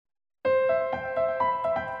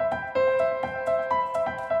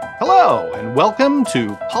Hello, and welcome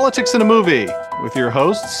to Politics in a Movie with your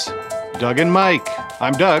hosts, Doug and Mike.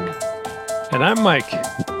 I'm Doug. And I'm Mike.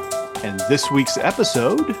 And this week's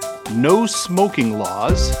episode, No Smoking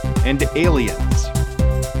Laws and Aliens.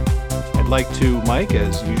 I'd like to, Mike,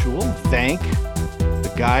 as usual, thank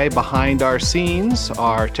the guy behind our scenes,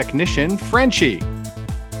 our technician, Frenchie.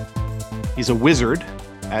 He's a wizard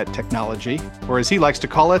at technology, or as he likes to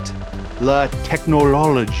call it, la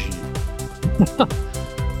technology.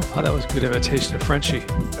 Oh, that was a good imitation of Frenchie.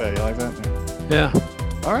 You like that? Yeah.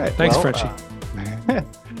 All right. Thanks, Frenchie.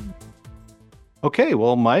 Okay,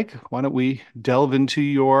 well, Mike, why don't we delve into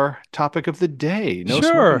your topic of the day?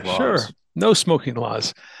 Sure. No smoking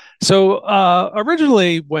laws. So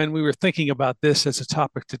originally, when we were thinking about this as a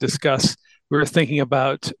topic to discuss, we were thinking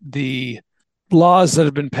about the laws that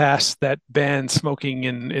have been passed that ban smoking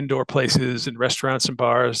in indoor places and restaurants and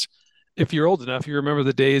bars. If you're old enough, you remember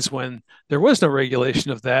the days when there was no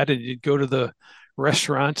regulation of that, and you'd go to the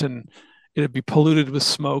restaurant and it'd be polluted with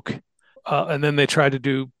smoke. And then they tried to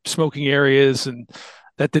do smoking areas, and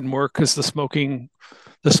that didn't work because the smoke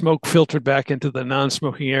filtered back into the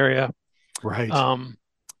non-smoking area. Right.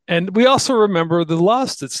 And we also remember the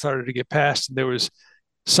laws that started to get passed. And there was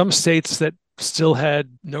some states that still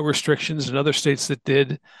had no restrictions and other states that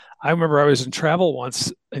did. I remember I was in travel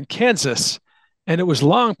once in Kansas, and it was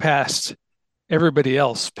long past everybody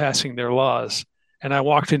else passing their laws. And I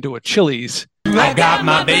walked into a Chili's. I got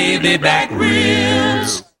my baby back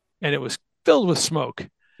ribs. And it was filled with smoke.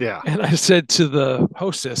 Yeah. And I said to the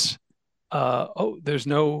hostess,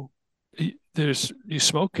 you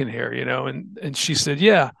smoke in here, you know? And she said,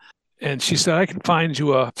 yeah. And she said, I can find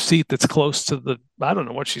you a seat that's close to I don't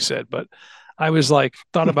know what she said, but I was like,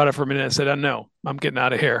 thought about it for a minute and said, no, I'm getting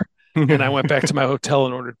out of here. And I went back to my hotel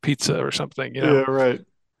and ordered pizza or something, you know? Yeah, right.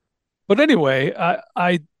 But anyway,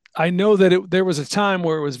 I know that there was a time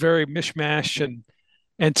where it was very mishmash,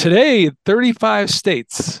 and today 35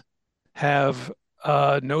 states have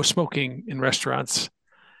no smoking in restaurants,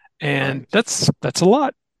 and right. that's a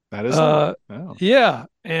lot. That is a lot. Oh. Yeah,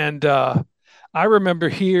 and I remember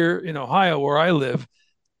here in Ohio where I live,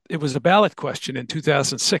 it was a ballot question in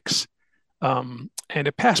 2006, and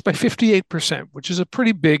it passed by 58%, which is a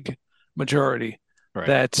pretty big majority. Right.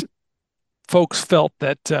 That folks felt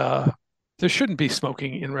that there shouldn't be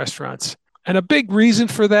smoking in restaurants. And a big reason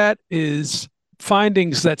for that is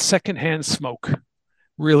findings that secondhand smoke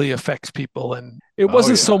really affects people. And it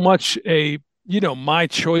wasn't so much a, my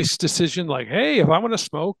choice decision, like, hey, if I want to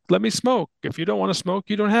smoke, let me smoke. If you don't want to smoke,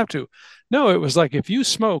 you don't have to. No, it was like, if you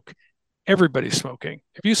smoke, everybody's smoking.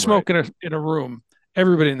 If you smoke in a room,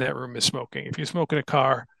 everybody in that room is smoking. If you smoke in a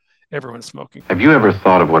car, everyone's smoking. Have you ever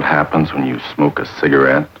thought of what happens when you smoke a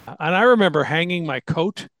cigarette? And I remember hanging my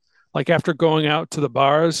coat, like after going out to the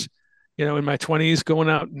bars, in my 20s, going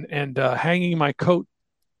out and hanging my coat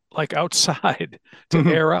like outside to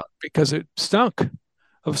air out because it stunk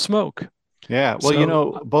of smoke. Yeah.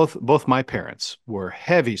 Well, both my parents were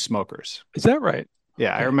heavy smokers. Is that right?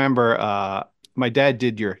 Yeah. Okay. I remember my dad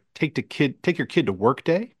did take your kid to work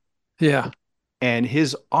day. Yeah. And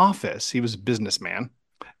his office, he was a businessman.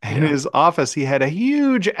 And in his office, he had a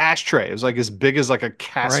huge ashtray. It was like as big as like a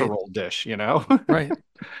casserole dish, Right.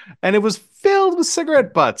 And it was filled with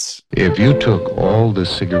cigarette butts. If you took all the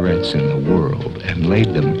cigarettes in the world and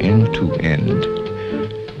laid them end to end,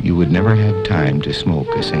 you would never have time to smoke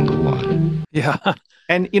a single one. Yeah.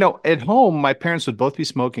 And, at home, my parents would both be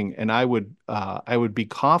smoking, and I would be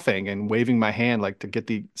coughing and waving my hand like to get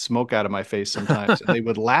the smoke out of my face sometimes. And they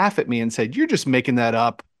would laugh at me and say, "You're just making that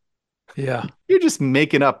up. Yeah. You're just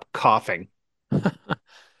making up coughing."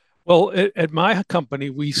 Well, at my company,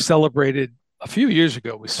 we celebrated a few years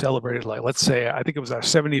ago. We celebrated, like, let's say, I think it was our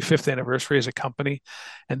 75th anniversary as a company,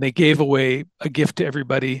 and they gave away a gift to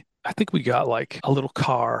everybody. I think we got like a little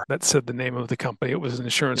car that said the name of the company. It was an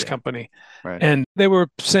insurance company. Right. And they were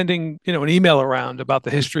sending, an email around about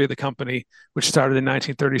the history of the company, which started in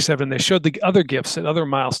 1937. They showed the other gifts and other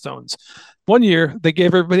milestones. One year, they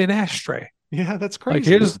gave everybody an ashtray. Yeah, that's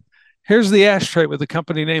crazy. Like, here's the ashtray with the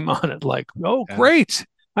company name on it. Like, great.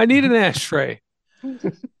 I need an ashtray.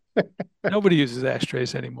 Nobody uses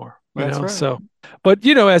ashtrays anymore. That's right. So, but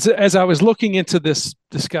as I was looking into this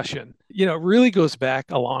discussion, it really goes back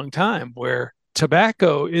a long time where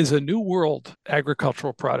tobacco is a new world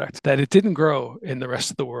agricultural product that it didn't grow in the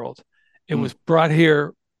rest of the world. It was brought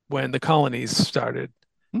here when the colonies started,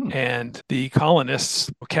 and the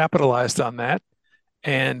colonists capitalized on that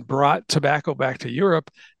and brought tobacco back to Europe.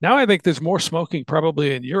 Now I think there's more smoking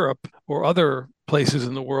probably in Europe or other places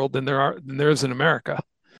in the world than there is in America.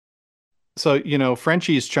 So,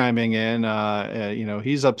 Frenchie's chiming in.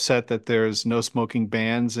 He's upset that there's no smoking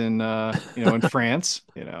bans in France.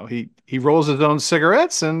 He rolls his own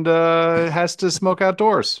cigarettes and has to smoke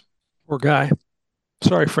outdoors. Poor guy.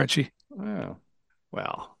 Sorry, Frenchie. Oh,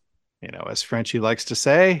 well, as Frenchie likes to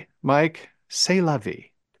say, Mike, c'est la vie.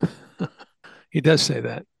 He does say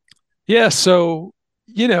that. Yeah. So,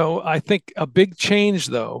 I think a big change,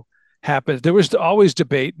 though, happened. There was always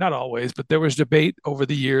debate, not always, but there was debate over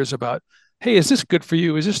the years about, hey, is this good for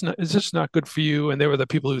you? Is this not good for you? And there were the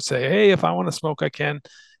people who say, hey, if I want to smoke, I can.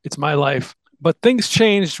 It's my life. But things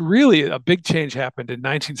changed. Really, a big change happened in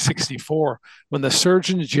 1964 when the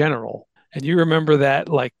Surgeon General, and you remember that,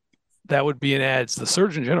 like that would be in ads. The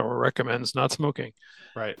Surgeon General recommends not smoking.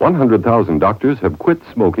 Right. 100,000 doctors have quit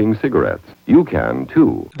smoking cigarettes. You can,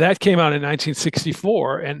 too. That came out in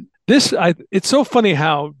 1964. And it's so funny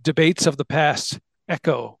how debates of the past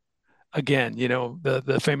echo again.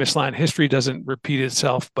 The famous line, history doesn't repeat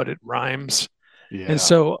itself, but it rhymes. Yeah. And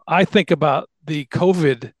so I think about the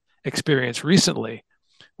COVID experience recently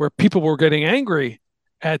where people were getting angry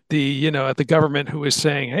at the government who was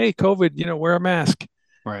saying, hey, COVID, wear a mask.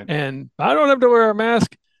 Right. And I don't have to wear a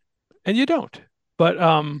mask. And you don't. But,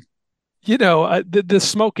 the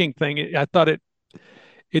smoking thing, I thought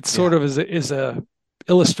it sort of is a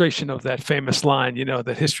illustration of that famous line,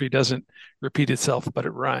 that history doesn't repeat itself, but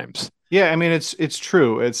it rhymes. Yeah, I mean, it's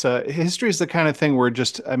true. It's history is the kind of thing where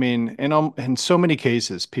in so many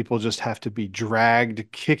cases, people just have to be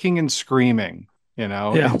dragged kicking and screaming,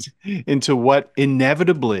 into what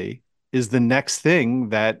inevitably is the next thing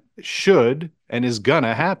that should and is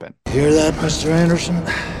gonna happen. Hear that, Mr. Anderson?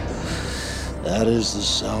 That is the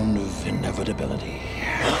sound of inevitability.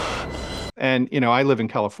 And, I live in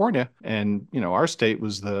California, and, our state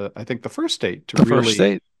was I think the first state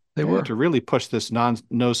to really push this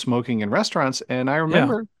no smoking in restaurants. And I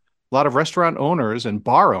remember a lot of restaurant owners and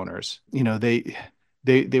bar owners, they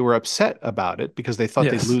were upset about it because they thought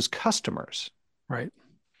they'd lose customers. Right.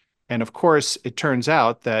 And of course, it turns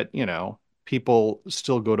out that, people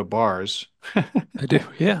still go to bars. They do,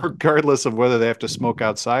 yeah. Regardless of whether they have to smoke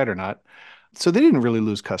outside or not. So they didn't really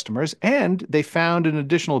lose customers, and they found an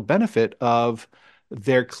additional benefit of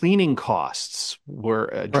their cleaning costs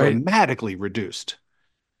were dramatically reduced.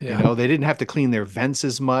 Yeah. They didn't have to clean their vents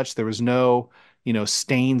as much. There was no,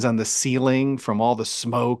 stains on the ceiling from all the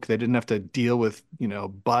smoke. They didn't have to deal with,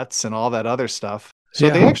 butts and all that other stuff. So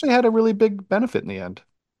they actually had a really big benefit in the end.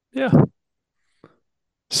 Yeah.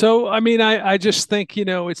 So, I mean, I just think,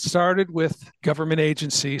 it started with government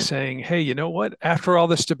agency saying, hey, you know what? After all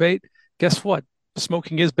this debate, guess what?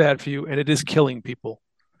 Smoking is bad for you, and it is killing people.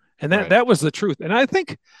 And that was the truth. And I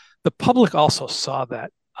think the public also saw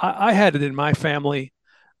that. I had it in my family.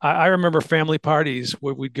 I remember family parties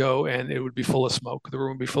where we'd go and it would be full of smoke. The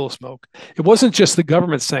room would be full of smoke. It wasn't just the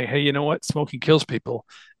government saying, hey, you know what? Smoking kills people.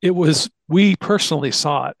 It was, we personally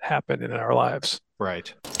saw it happen in our lives.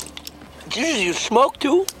 Right. You smoke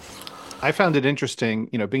too? I found it interesting,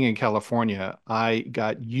 being in California, I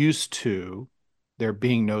got used to there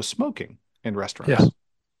being no smoking in restaurants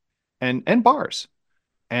and bars.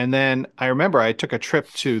 And then I remember I took a trip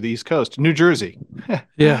to the East Coast, New Jersey.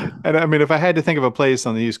 Yeah. And I mean, if I had to think of a place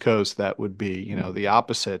on the East Coast that would be, the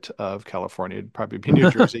opposite of California, it'd probably be New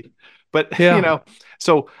Jersey. But,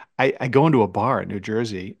 so I go into a bar in New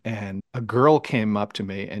Jersey and a girl came up to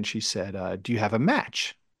me and she said, do you have a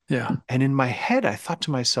match? Yeah. And in my head, I thought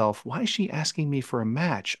to myself, why is she asking me for a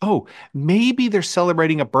match? Oh, maybe they're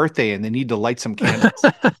celebrating a birthday and they need to light some candles.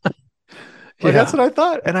 That's what I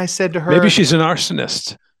thought. And I said to her, maybe she's an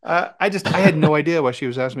arsonist. I had no idea why she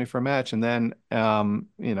was asking me for a match. And then,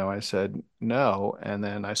 I said no. And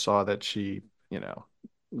then I saw that she,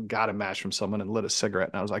 got a match from someone and lit a cigarette.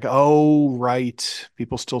 And I was like, oh, right.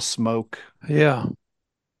 People still smoke. Yeah.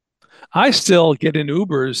 I still get in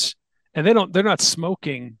Ubers and they're not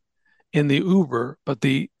smoking in the Uber, but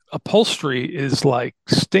the upholstery is like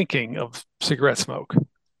stinking of cigarette smoke.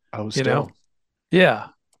 Oh, still? Yeah.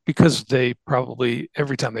 Because they probably,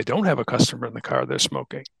 every time they don't have a customer in the car, they're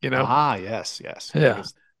smoking, Ah, yes. Yeah.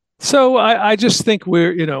 So I just think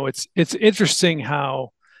it's interesting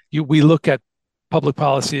how we look at public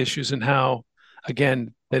policy issues and how,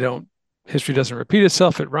 again, history doesn't repeat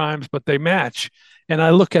itself, it rhymes, but they match. And I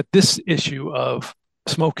look at this issue of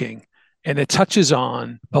smoking and it touches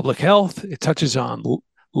on public health, it touches on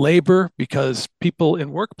labor, because people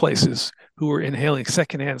in workplaces who were inhaling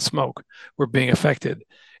secondhand smoke were being affected.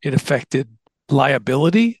 It affected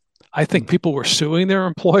liability. I think people were suing their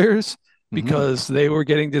employers because they were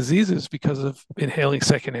getting diseases because of inhaling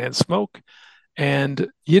secondhand smoke. And,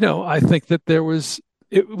 I think that there was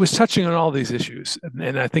it was touching on all these issues.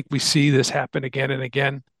 And I think we see this happen again and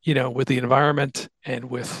again, with the environment and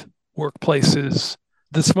with workplaces.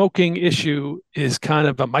 The smoking issue is kind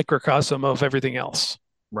of a microcosm of everything else.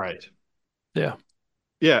 Right. Yeah.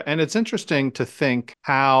 Yeah. And it's interesting to think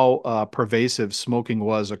how pervasive smoking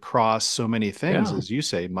was across so many things, Yeah. as you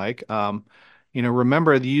say, Mike.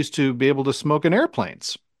 Remember they used to be able to smoke in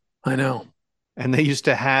airplanes. I know. And they used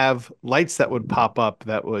to have lights that would pop up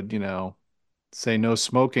that would, say no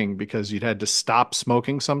smoking because you'd had to stop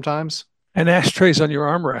smoking sometimes. And ashtrays on your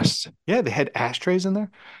armrest. Yeah, they had ashtrays in there.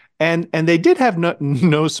 And they did have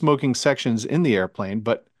no smoking sections in the airplane,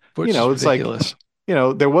 but Which it's is ridiculous.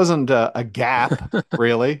 like, there wasn't a gap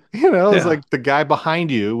really. It's Yeah. like the guy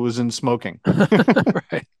behind you was in smoking.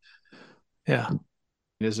 Right. Yeah.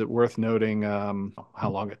 Is it worth noting how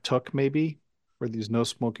long it took maybe for these no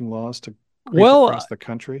smoking laws to creep Well, across the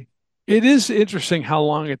country? it is interesting how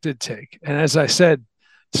long it did take. And as I said,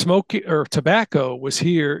 smoking or tobacco was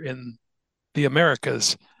here in the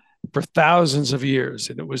Americas for thousands of years.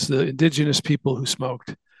 And it was the indigenous people who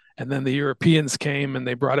smoked. And then the Europeans came and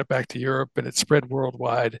they brought it back to Europe and it spread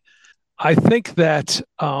worldwide. I think that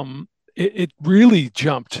it really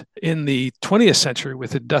jumped in the 20th century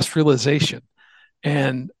with industrialization.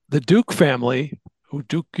 And the Duke family, who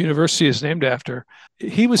Duke University is named after,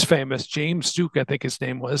 he was famous, James Duke, I think his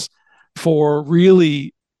name was, for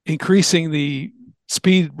really increasing the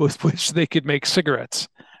speed with which they could make cigarettes.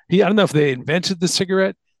 I don't know if they invented the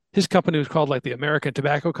cigarette. His company was called like the American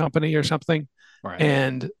Tobacco Company or something. Right.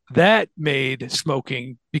 And that made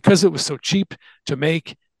smoking, because it was so cheap to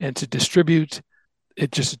make and to distribute,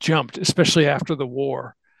 it just jumped, especially after the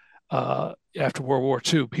war. After World War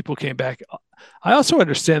II, people came back. I also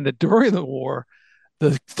understand that during the war,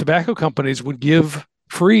 the tobacco companies would give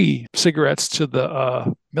free cigarettes to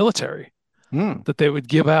the military that they would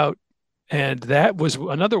give out. And that was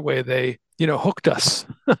another way they, hooked us.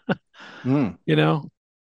 I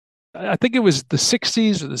think it was the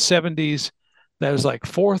 60s or the 70s. That was like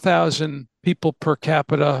 4,000 people per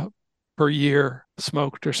capita per year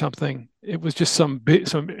smoked or something. It was just some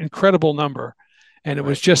incredible number. And it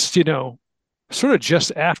was just, sort of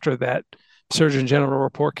just after that Surgeon General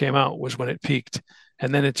report came out was when it peaked.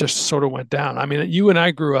 And then it just sort of went down. I mean, you and I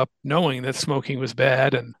grew up knowing that smoking was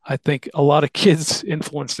bad. And I think a lot of kids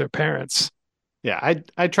influenced their parents. Yeah,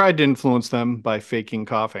 I tried to influence them by faking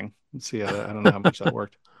coughing. Let's see, I don't know how much that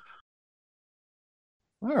worked.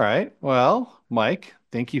 All right. Well, Mike,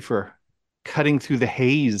 thank you for cutting through the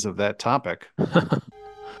haze of that topic.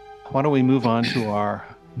 Why don't we move on to our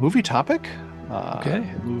movie topic? Okay.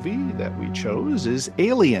 The movie that we chose is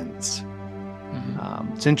Aliens.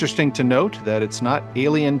 It's interesting to note that it's not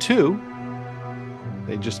Alien 2.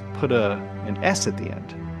 They just put an S at the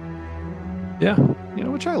end. Yeah.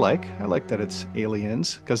 Which I like. I like that it's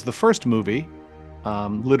Aliens, because the first movie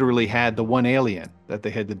literally had the one alien that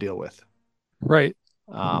they had to deal with. Right.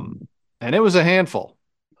 And it was a handful.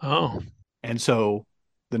 Oh. And so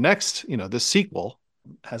the next, this sequel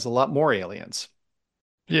has a lot more aliens.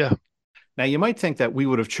 Yeah. Now, you might think that we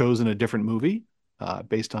would have chosen a different movie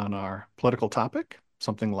based on our political topic,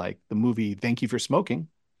 something like the movie Thank You for Smoking.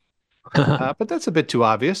 But that's a bit too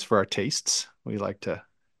obvious for our tastes. We like to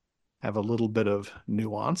have a little bit of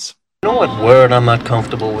nuance. You know what word I'm not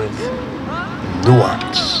comfortable with?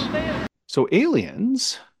 Nuance. So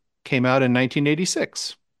Aliens came out in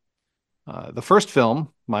 1986. The first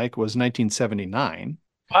film, Mike, was 1979.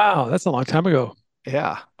 Wow, that's a long time ago.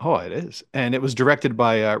 Yeah. Oh, it is. And it was directed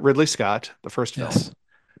by Ridley Scott, the first film. Yes.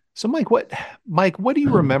 So Mike, what do you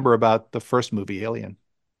remember about the first movie, Alien?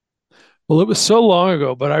 Well, it was so long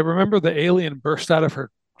ago, but I remember the alien burst out of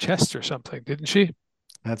her chest or something, didn't she?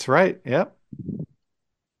 That's right. Yep.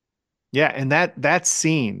 Yeah, and that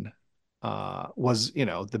scene was,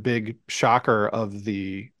 the big shocker of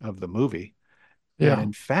the movie. Yeah. And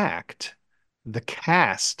in fact, the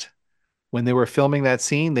cast, when they were filming that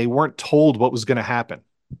scene, they weren't told what was going to happen.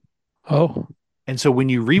 Oh. And so when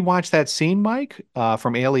you rewatch that scene, Mike,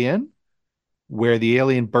 from Alien, where the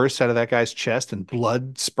alien bursts out of that guy's chest and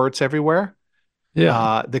blood spurts everywhere,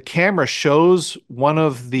 the camera shows one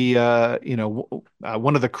of the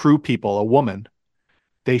one of the crew people, a woman.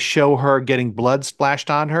 They show her getting blood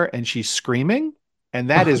splashed on her and she's screaming, and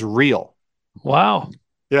that is real. Wow.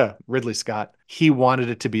 Yeah, Ridley Scott. He wanted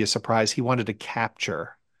it to be a surprise. He wanted to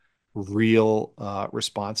capture real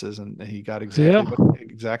responses, and he got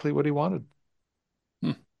exactly what he wanted.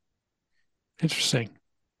 Interesting.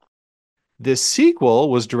 This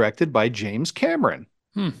sequel was directed by James Cameron,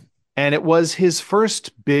 and it was his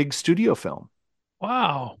first big studio film.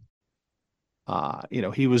 Wow.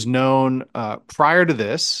 He was known prior to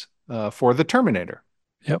this for The Terminator.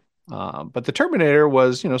 Yep. But The Terminator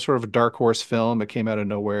was, sort of a dark horse film. It came out of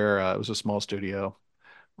nowhere. It was a small studio,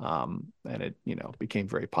 and it, became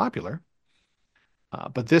very popular.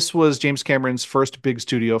 But this was James Cameron's first big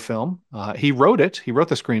studio film. He wrote it. He wrote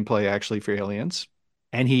the screenplay actually for Aliens,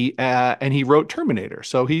 and he wrote Terminator.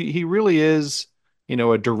 So he really is,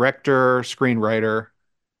 a director, screenwriter,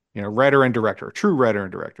 writer and director, true writer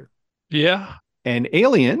and director. Yeah. And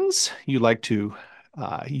Aliens, you like to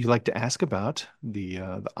ask about the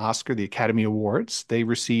Oscar, the Academy Awards. They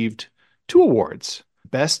received 2 awards: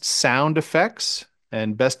 Best Sound Effects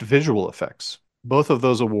and Best Visual Effects. Both of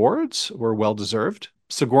those awards were well deserved.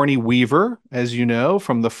 Sigourney Weaver, as you know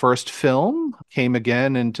from the first film, came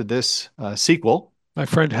again into this sequel. My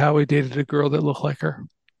friend Howie dated a girl that looked like her.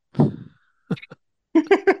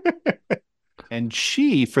 And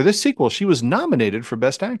for this sequel, she was nominated for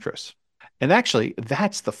Best Actress. And actually,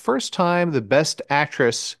 that's the first time the Best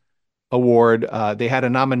Actress award, they had a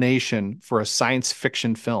nomination for a science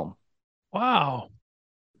fiction film. Wow.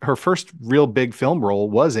 Her first real big film role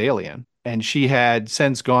was Alien, and she had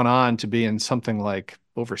since gone on to be in something like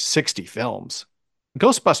over 60 films.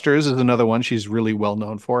 Ghostbusters is another one she's really well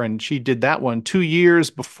known for, and she did that one 2 years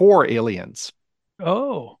before Aliens.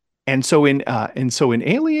 Oh. And so in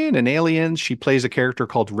Alien and Aliens, she plays a character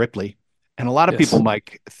called Ripley. And a lot of people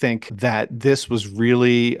might think that this was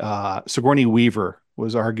really Sigourney Weaver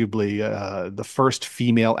was arguably the first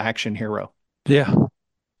female action hero. Yeah.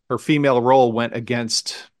 Her female role went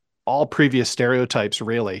against all previous stereotypes,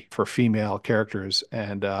 really, for female characters.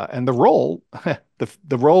 And the role,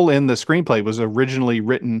 the role in the screenplay was originally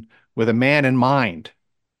written with a man in mind.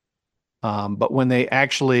 But when they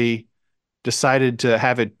actually decided to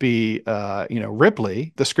have it be,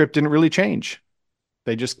 Ripley, the script didn't really change.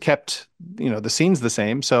 They just kept, the scenes the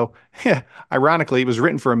same. So, ironically, it was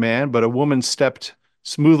written for a man, but a woman stepped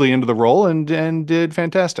smoothly into the role and did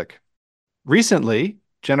fantastic. Recently,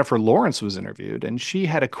 Jennifer Lawrence was interviewed, and she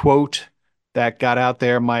had a quote that got out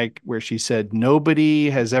there, Mike, where she said, "Nobody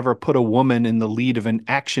has ever put a woman in the lead of an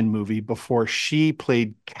action movie before she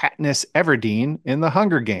played Katniss Everdeen in The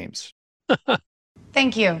Hunger Games."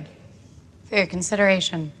 Thank you for your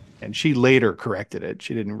consideration. And she later corrected it.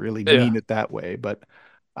 She didn't really mean it that way, but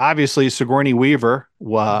obviously Sigourney Weaver,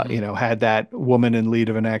 had that woman in lead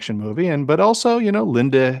of an action movie, but also,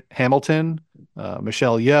 Linda Hamilton,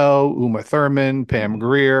 Michelle Yeoh, Uma Thurman, Pam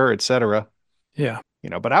Grier, etc. Yeah.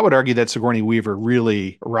 But I would argue that Sigourney Weaver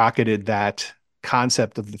really rocketed that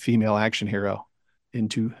concept of the female action hero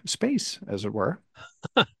into space, as it were.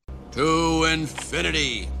 To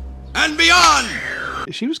infinity and beyond.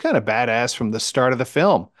 She was kind of badass from the start of the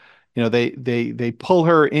film. They pull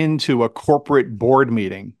her into a corporate board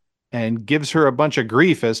meeting and gives her a bunch of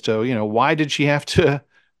grief as to, why did she have to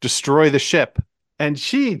destroy the ship? And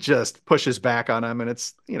she just pushes back on him, and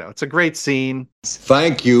it's a great scene.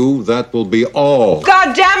 Thank you. That will be all.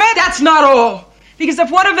 God damn it! That's not all. Because if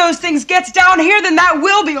one of those things gets down here, then that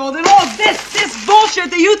will be all. Then all this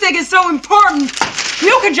bullshit that you think is so important,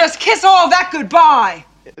 you can just kiss all of that goodbye.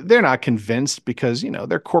 They're not convinced because,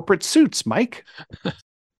 they're corporate suits, Mike.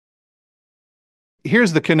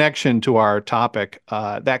 Here's the connection to our topic.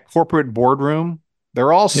 That corporate boardroom,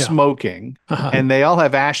 they're all smoking, and they all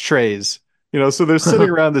have ashtrays. So they're sitting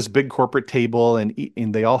around this big corporate table, and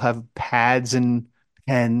they all have pads and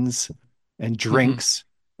pens and drinks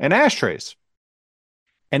and ashtrays.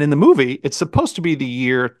 And in the movie, it's supposed to be the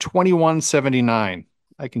year 2179.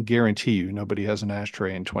 I can guarantee you nobody has an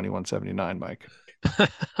ashtray in 2179, Mike.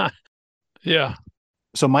 Yeah.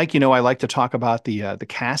 So, Mike, I like to talk about the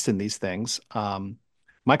cast in these things.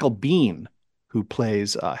 Michael Biehn, who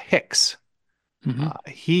plays Hicks,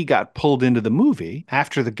 he got pulled into the movie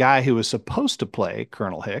after the guy who was supposed to play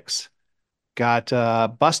Colonel Hicks got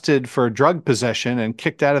busted for drug possession and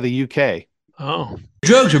kicked out of the UK. Oh.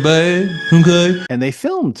 Drugs are bad. Okay. And they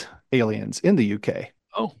filmed Aliens in the UK.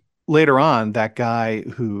 Oh. Later on, that guy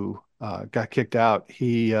who got kicked out,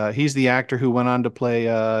 he's the actor who went on to play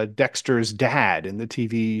Dexter's dad in the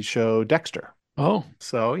TV show Dexter. Oh.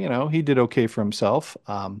 So, he did okay for himself.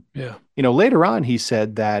 Yeah. Later on, he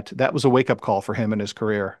said that was a wake-up call for him in his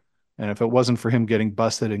career. And if it wasn't for him getting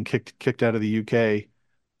busted and kicked out of the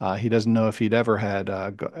UK, he doesn't know if he'd ever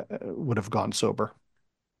would have gone sober.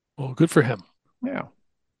 Well, good for him. Yeah.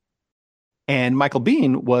 And Michael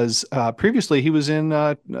Biehn was, previously, he was in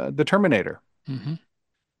The Terminator. Mm-hmm.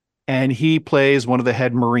 And he plays one of the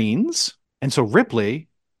head Marines. And so Ripley,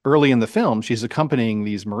 early in the film, she's accompanying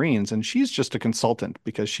these Marines, and she's just a consultant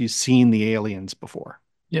because she's seen the aliens before.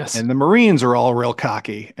 Yes. And the Marines are all real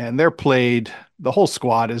cocky, and the whole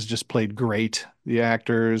squad is just played great. The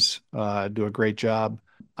actors do a great job.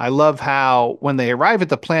 I love how when they arrive at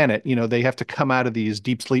the planet, they have to come out of these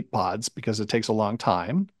deep sleep pods because it takes a long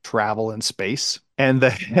time, travel in space. And the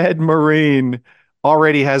head Marine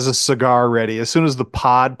already has a cigar ready. As soon as the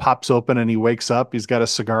pod pops open and he wakes up, he's got a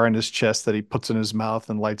cigar in his chest that he puts in his mouth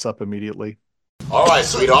and lights up immediately. All right,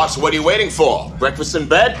 sweethearts, what are you waiting for? Breakfast in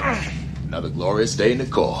bed? Another glorious day in the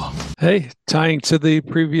Corps. Hey, tying to the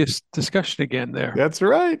previous discussion again there. That's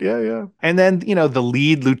right. Yeah. And then, the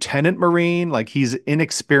lead Lieutenant Marine, like he's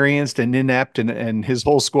inexperienced and inept and his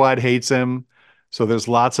whole squad hates him. So there's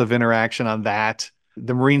lots of interaction on that.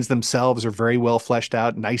 The Marines themselves are very well fleshed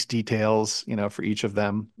out, nice details, for each of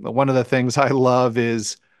them. One of the things I love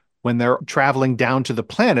is when they're traveling down to the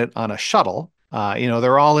planet on a shuttle,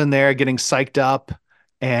 they're all in there getting psyched up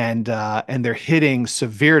and they're hitting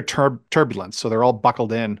severe turbulence. So they're all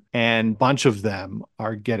buckled in and a bunch of them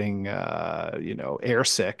are getting, air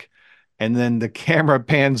sick. And then the camera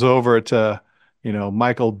pans over to,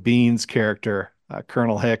 Michael Bihn's character,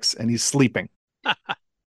 Colonel Hicks, and he's sleeping.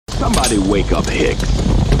 Somebody wake up Hicks.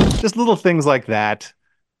 Just little things like that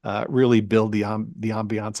really build the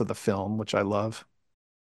ambiance of the film, which I love.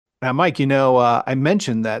 Now, Mike, I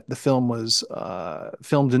mentioned that the film was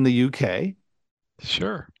filmed in the UK.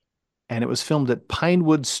 Sure. And it was filmed at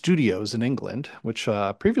Pinewood Studios in England, which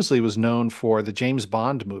previously was known for the James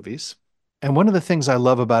Bond movies. And one of the things I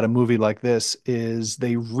love about a movie like this is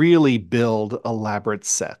they really build elaborate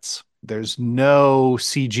sets. There's no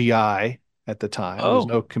CGI at the time. There's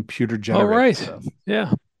no computer generated stuff.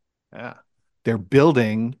 Yeah. They're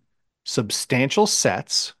building substantial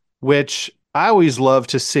sets, which I always love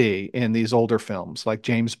to see in these older films like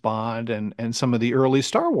James Bond and some of the early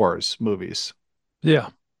Star Wars movies. Yeah.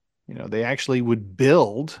 They actually would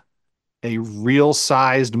build a real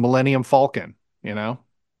sized Millennium Falcon,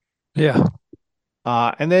 Yeah.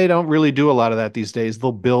 And they don't really do a lot of that these days.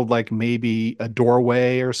 They'll build like maybe a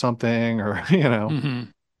doorway or something, or,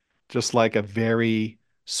 just like a very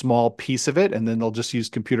small piece of it. And then they'll just use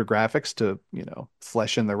computer graphics to,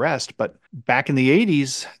 flesh in the rest. But back in the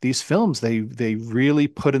 80s, these films, they really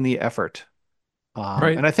put in the effort.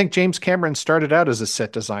 Right. And I think James Cameron started out as a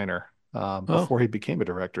set designer before he became a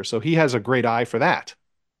director. So he has a great eye for that.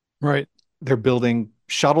 Right. They're building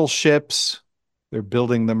shuttle ships. They're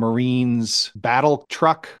building the Marines battle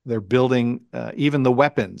truck. They're building even the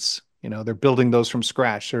weapons. They're building those from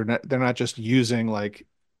scratch. They're not just using like,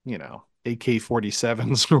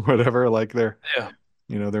 AK-47s or whatever. Like they're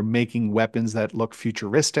making weapons that look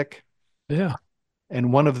futuristic. Yeah.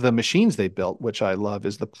 And one of the machines they built, which I love,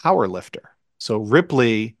 is the power lifter. So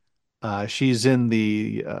Ripley, she's in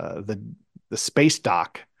the space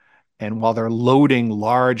dock, and while they're loading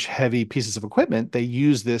large, heavy pieces of equipment, they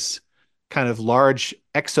use this kind of large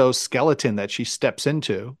exoskeleton that she steps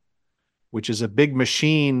into, which is a big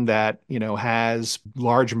machine that, has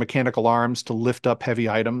large mechanical arms to lift up heavy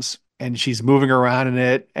items. And she's moving around in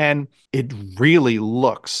it, and it really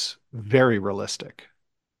looks very realistic.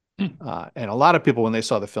 And a lot of people, when they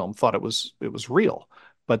saw the film, thought it was real.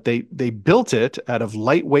 But they built it out of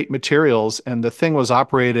lightweight materials, and the thing was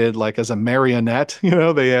operated like as a marionette.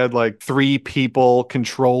 They had like 3 people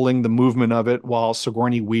controlling the movement of it while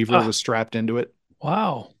Sigourney Weaver was strapped into it.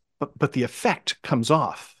 Wow. But the effect comes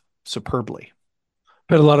off superbly.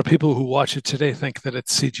 But a lot of people who watch it today think that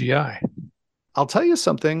it's CGI. I'll tell you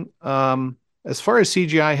something. As far as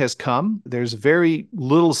CGI has come, there's very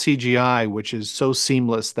little CGI, which is so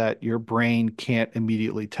seamless that your brain can't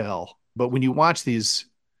immediately tell. But when you watch these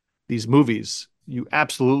movies, you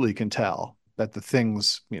absolutely can tell that the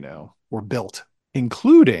things, were built,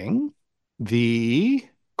 including the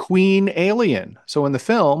Queen alien. So in the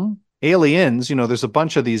film, aliens, there's a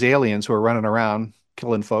bunch of these aliens who are running around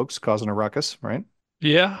killing folks, causing a ruckus, right?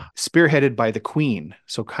 Yeah. Spearheaded by the Queen.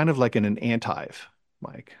 So kind of like in an anthive,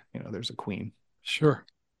 Mike. There's a queen. Sure.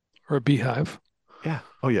 Or a beehive. Yeah.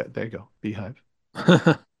 Oh, yeah. There you go. Beehive.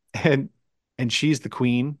 and she's the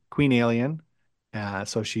queen alien.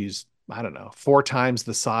 So she's, I don't know, 4 times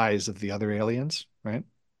the size of the other aliens, right?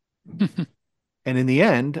 And in the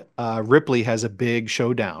end, Ripley has a big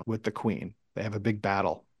showdown with the Queen. They have a big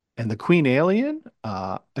battle. And the Queen alien,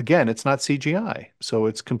 again, it's not CGI. So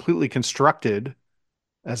it's completely constructed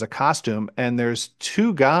as a costume. And there's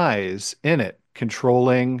 2 guys in it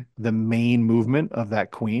controlling the main movement of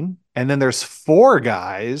that Queen. And then there's 4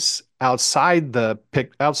 guys outside the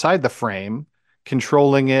frame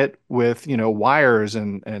controlling it with, wires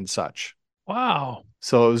and such. Wow.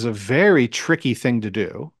 So it was a very tricky thing to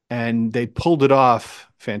do, and they pulled it off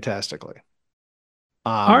fantastically.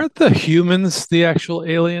 Aren't the humans the actual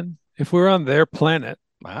alien? If we're on their planet.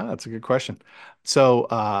 Wow, that's a good question. So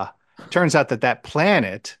turns out that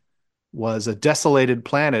planet was a desolated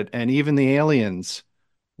planet, and even the aliens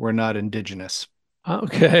were not indigenous.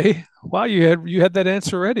 Okay. Wow, you had that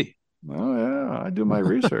answer ready. Oh, yeah, I do my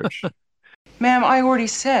research. Ma'am, I already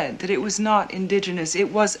said that it was not indigenous.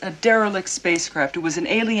 It was a derelict spacecraft. It was an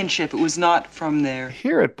alien ship. It was not from there.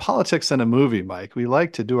 Here at Politics in a Movie, Mike, we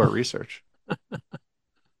like to do our research.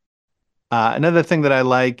 Another thing that I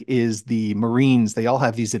like is the Marines. They all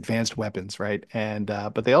have these advanced weapons, right? And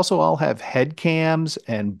but they also all have head cams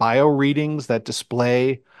and bio readings that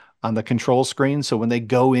display on the control screen. So when they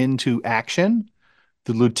go into action,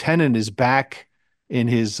 the lieutenant is back in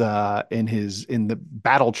the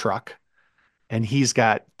battle truck, and he's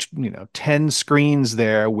got 10 screens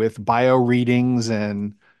there with bio readings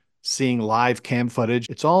and seeing live cam footage.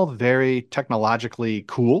 It's all very technologically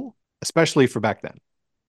cool, especially for back then.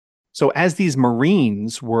 So as these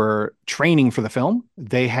Marines were training for the film,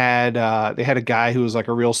 they had a guy who was like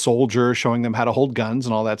a real soldier showing them how to hold guns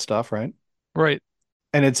and all that stuff, right? Right.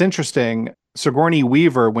 And it's interesting, Sigourney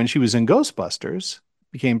Weaver, when she was in Ghostbusters,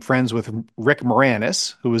 became friends with Rick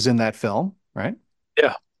Moranis, who was in that film, right?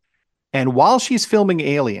 Yeah. And while she's filming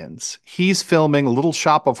Aliens, he's filming Little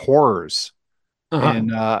Shop of Horrors,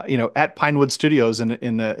 and at Pinewood Studios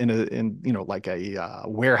in like a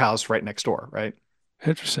warehouse right next door, right?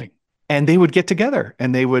 Interesting. And they would get together,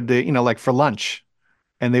 and they would like for lunch,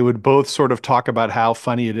 and they would both sort of talk about how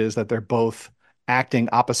funny it is that they're both acting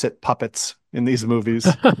opposite puppets in these movies,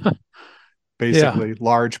 basically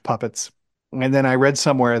large puppets. And then I read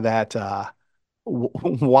somewhere that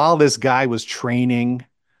while this guy was training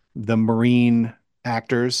the Marine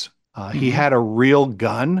actors, he had a real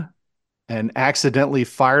gun and accidentally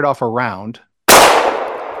fired off a round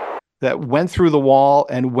that went through the wall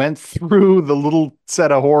and went through the little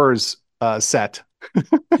set of horrors set.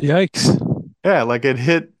 Yikes. Yeah, like it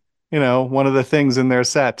hit, one of the things in their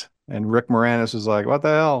set. And Rick Moranis was like, what the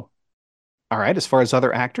hell? All right, as far as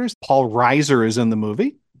other actors, Paul Reiser is in the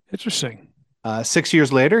movie. Interesting. 6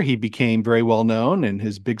 years later, he became very well known in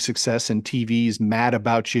his big success in TV's Mad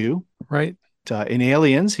About You. Right. In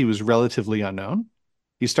Aliens, he was relatively unknown.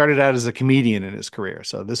 He started out as a comedian in his career,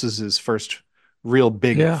 so this is his first real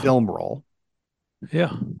big film role.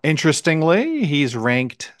 Yeah. Interestingly, he's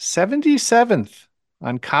ranked 77th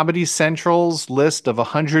on Comedy Central's list of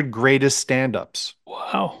 100 greatest stand-ups.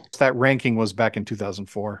 Wow. That ranking was back in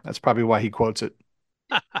 2004. That's probably why he quotes it.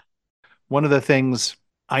 One of the things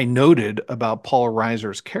I noted about Paul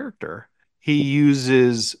Reiser's character, he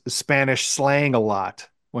uses Spanish slang a lot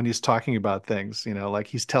when he's talking about things, like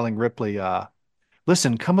he's telling Ripley,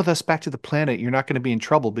 listen, come with us back to the planet. You're not going to be in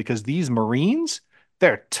trouble because these Marines,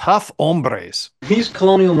 they're tough hombres. These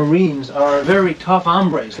colonial Marines are very tough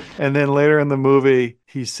hombres. And then later in the movie,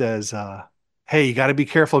 he says, hey, you got to be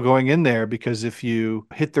careful going in there because if you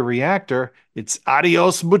hit the reactor, it's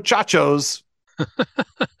adios muchachos.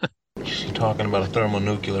 She's talking about a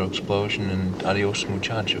thermonuclear explosion and adios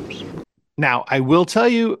muchachos. Now, I will tell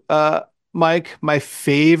you, Mike, my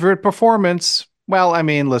favorite performance, well, I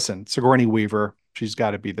mean, listen, Sigourney Weaver, she's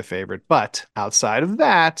got to be the favorite. But outside of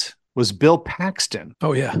that was Bill Paxton.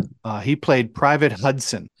 Oh, yeah. He played Private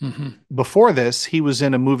Hudson. Mm-hmm. Before this, he was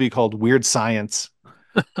in a movie called Weird Science,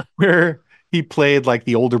 where he played like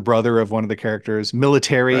the older brother of one of the characters, a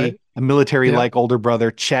military-like older brother,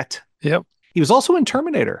 Chet. Yep. He was also in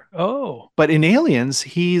Terminator. Oh. But in Aliens,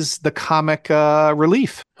 he's the comic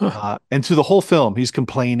relief. And through the whole film, he's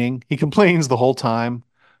complaining. He complains the whole time,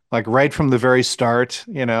 like right from the very start,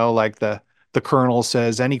 like the colonel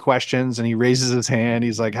says, any questions? And he raises his hand.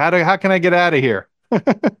 He's like, how can I get out of here?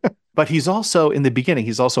 But he's also, in the beginning,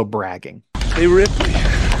 he's also bragging. Hey, Ripley,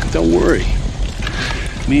 don't worry.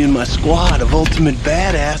 Me and my squad of ultimate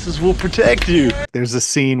badasses will protect you. There's a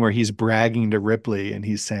scene where he's bragging to Ripley and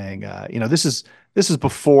he's saying, this is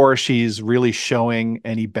before she's really showing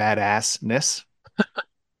any badassness.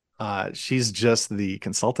 She's just the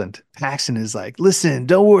consultant. Paxton is like, listen,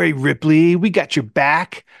 don't worry, Ripley. We got your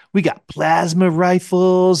back. We got plasma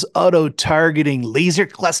rifles, auto-targeting laser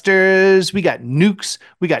clusters. We got nukes.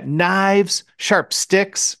 We got knives, sharp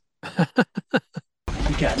sticks.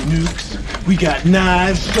 We got nukes. We got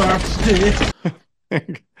knives, sharp sticks.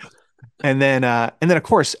 And then, of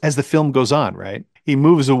course, as the film goes on, right, he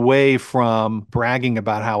moves away from bragging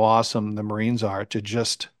about how awesome the Marines are to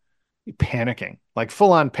just panicking, like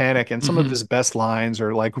full on panic. And some of his best lines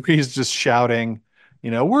are like, he's just shouting,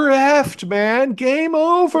 we're effed, man, game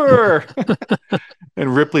over.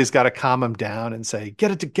 And Ripley's got to calm him down and say,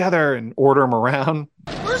 get it together, and order him around.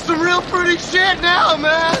 We're some real pretty shit now,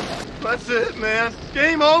 man. That's it, man.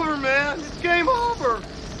 Game over, man. It's game over.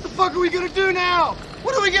 What the fuck are we going to do now?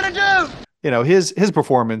 What are we going to do? His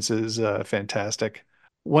performance is fantastic.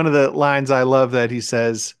 One of the lines I love that he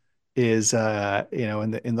says is, in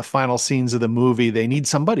the final scenes of the movie, they need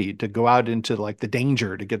somebody to go out into like the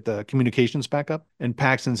danger to get the communications back up. And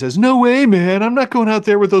Paxton says, "No way, man. I'm not going out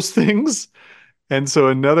there with those things." And so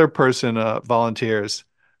another person volunteers,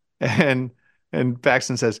 and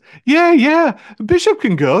Paxton says, "Yeah, Bishop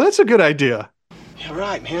can go. That's a good idea." Yeah,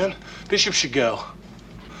 right, man. Bishop should go.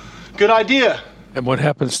 Good idea. And what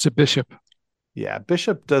happens to Bishop? Yeah,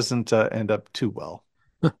 Bishop doesn't end up too well.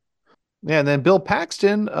 Yeah, and then Bill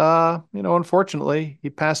Paxton, unfortunately,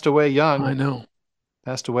 he passed away young. I know.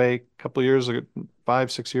 Passed away a couple years ago,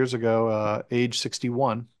 5-6 years ago, age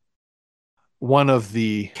 61. One of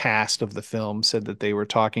the cast of the film said that they were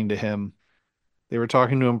talking to him. They were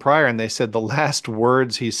talking to him prior, and they said the last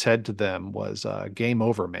words he said to them was, "Game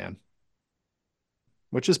over, man,"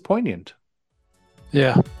 which is poignant.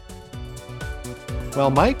 Yeah.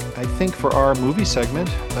 Well, Mike, I think for our movie segment,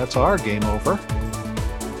 that's our game over.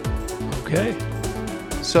 Okay.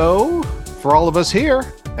 So, for all of us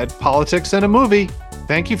here at Politics and a Movie,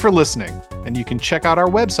 thank you for listening. And you can check out our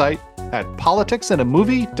website at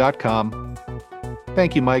politicsandamovie.com.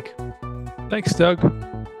 Thank you, Mike. Thanks, Doug.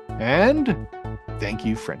 And thank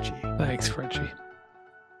you, Frenchie. Thanks, Frenchie.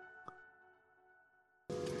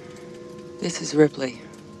 This is Ripley,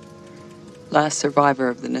 last survivor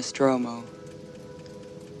of the Nostromo.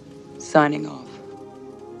 Signing off.